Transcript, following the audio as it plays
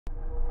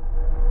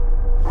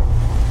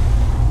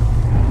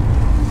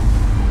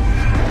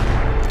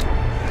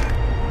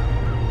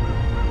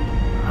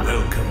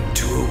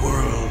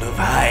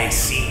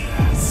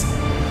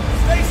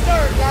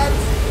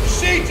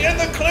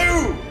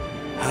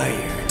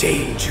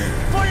danger.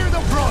 Fire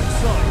the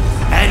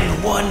broadside!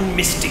 And one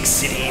mystic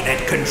city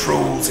that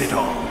controls it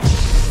all.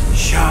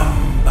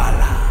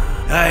 Shambhala.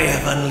 I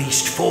have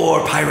unleashed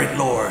 4 pirate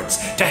lords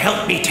to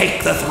help me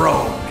take the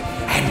throne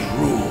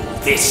and rule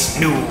this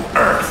new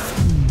Earth.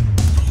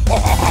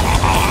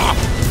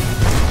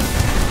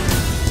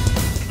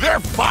 They're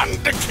fun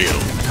to kill.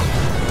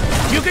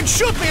 You can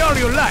shoot me all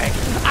you like.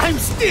 I'm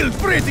still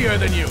prettier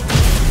than you.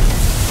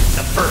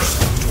 The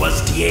first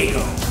was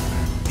Diego.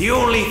 The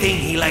only thing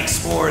he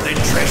likes more than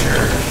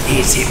treasure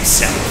is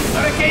himself.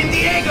 Hurricane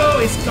Diego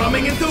is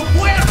coming into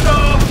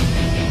Puerto!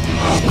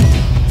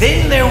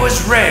 Then there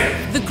was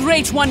Rev. The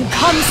Great One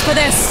comes for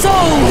their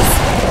souls!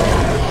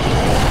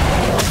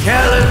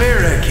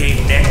 Calavera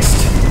came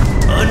next,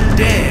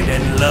 undead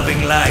and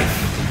loving life.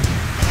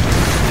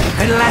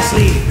 And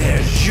lastly,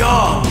 there's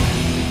Jean.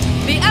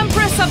 The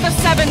Empress of the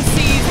Seven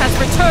Seas has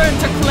returned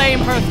to claim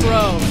her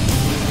throne.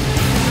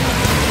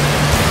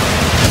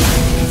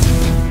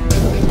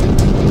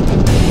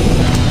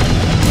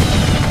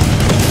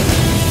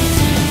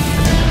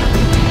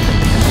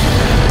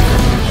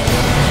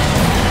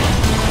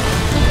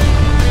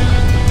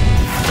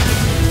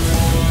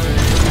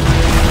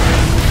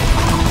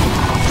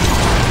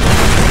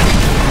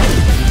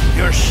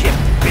 Your ship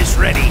is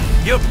ready,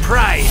 your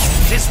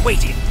prize is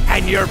waiting,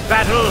 and your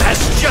battle has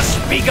just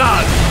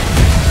begun!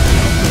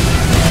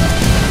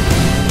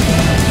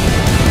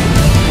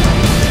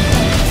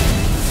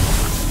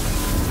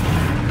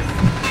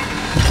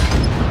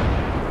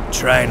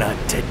 Try not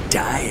to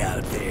die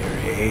out there,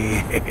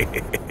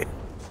 eh?